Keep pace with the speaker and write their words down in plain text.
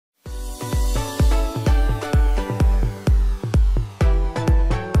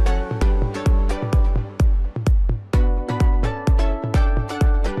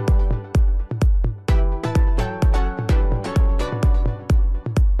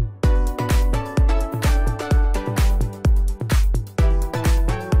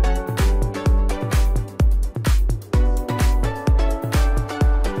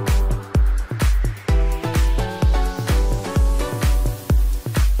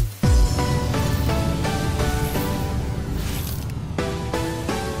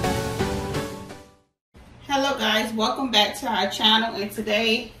Hello guys, welcome back to our channel, and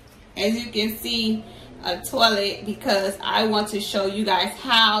today, as you can see, a toilet, because I want to show you guys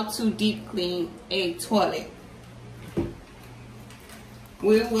how to deep clean a toilet.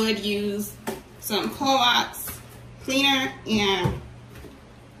 We would use some Clorox cleaner and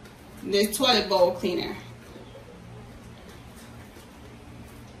this toilet bowl cleaner.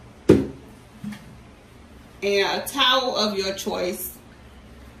 And a towel of your choice.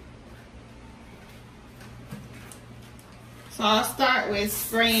 So I'll start with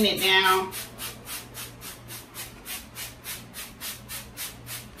spraying it down.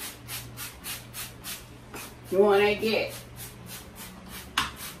 You want to get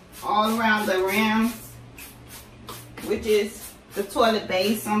all around the rims, which is the toilet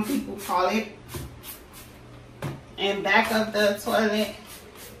base, some people call it, and back of the toilet,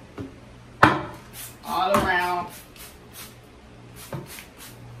 all around.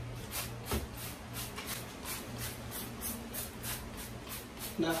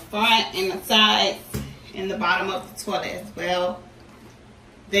 The front and the sides and the bottom of the toilet as well.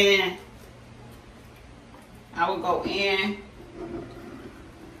 Then I will go in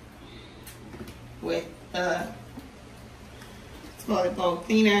with the toilet bowl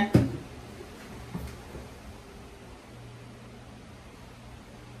cleaner.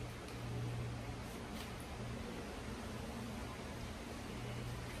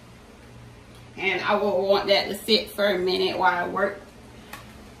 And I will want that to sit for a minute while I work.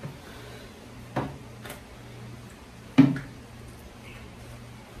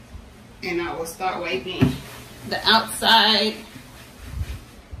 And I will start wiping the outside.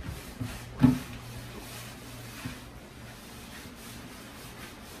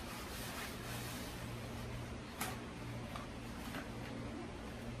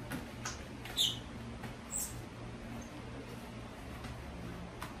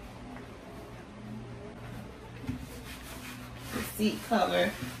 The seat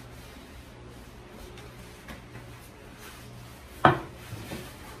cover.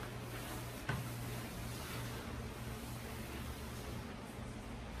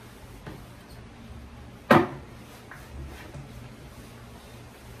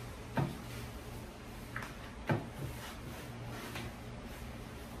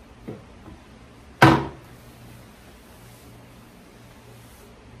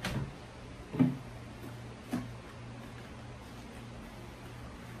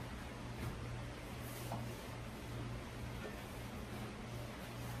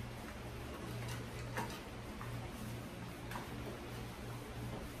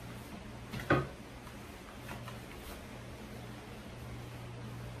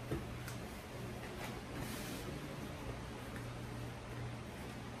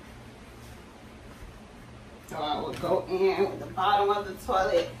 So I will go in with the bottom of the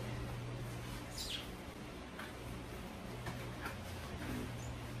toilet.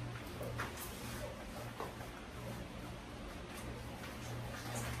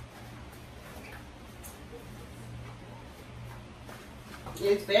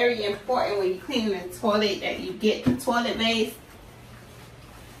 It's very important when you clean the toilet that you get the toilet base.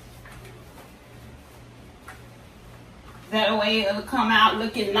 That way it'll come out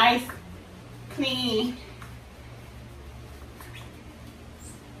looking nice, clean.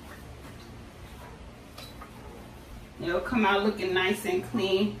 It'll come out looking nice and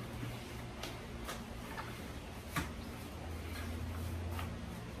clean.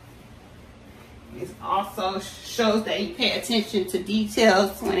 It also shows that you pay attention to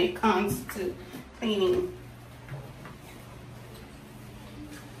details when it comes to cleaning.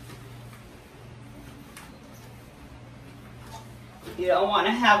 You don't want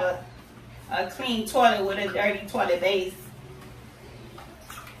to have a clean toilet with a dirty toilet base.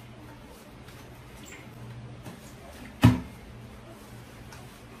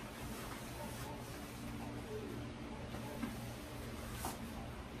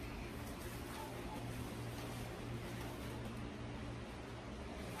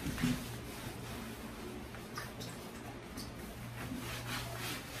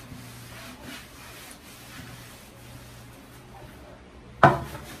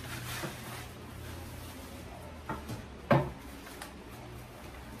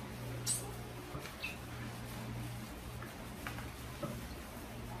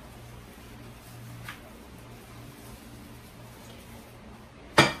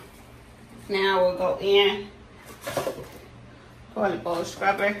 Now we'll go in, toilet bowl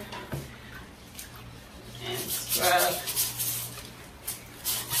scrubber, and scrub.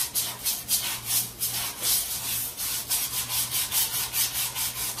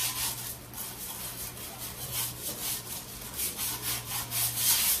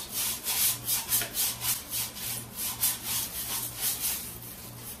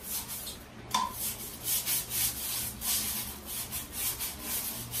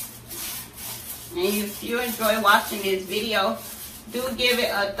 And if you enjoy watching this video, do give it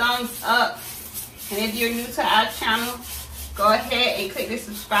a thumbs up. And if you're new to our channel, go ahead and click the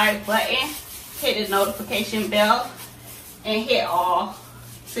subscribe button, hit the notification bell, and hit all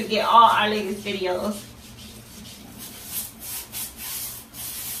to get all our latest videos.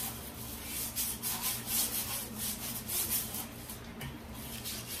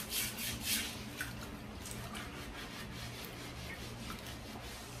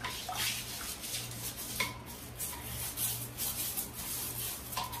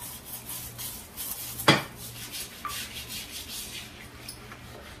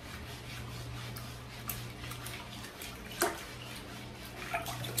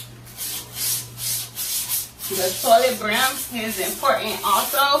 The toilet brim is important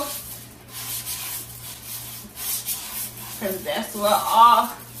also, because that's where all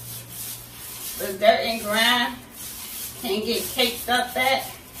the dirt and grime can get caked up at.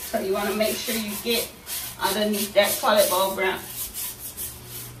 So you want to make sure you get underneath that toilet bowl brim.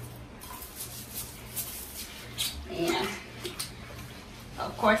 And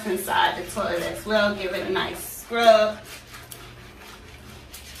of course inside the toilet as well, give it a nice scrub.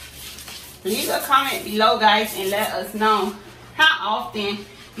 Leave a comment below, guys, and let us know how often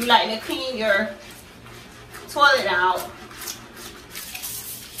you like to clean your toilet out.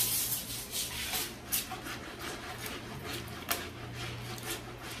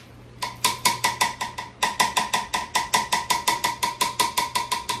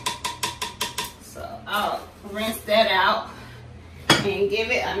 So I'll rinse that out and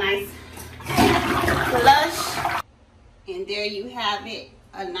give it a nice flush. And there you have it.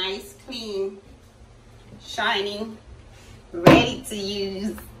 A nice, clean, shining, ready to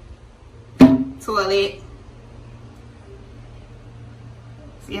use toilet.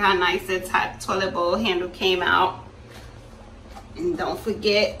 See how nice that toilet bowl handle came out. And don't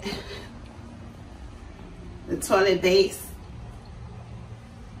forget the toilet base.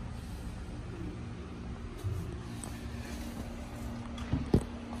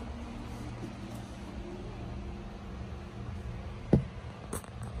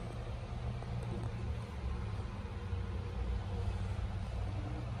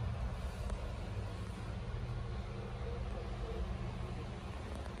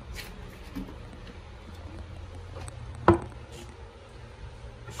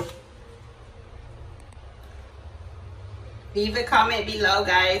 Leave a comment below,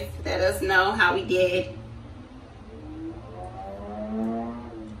 guys. Let us know how we did.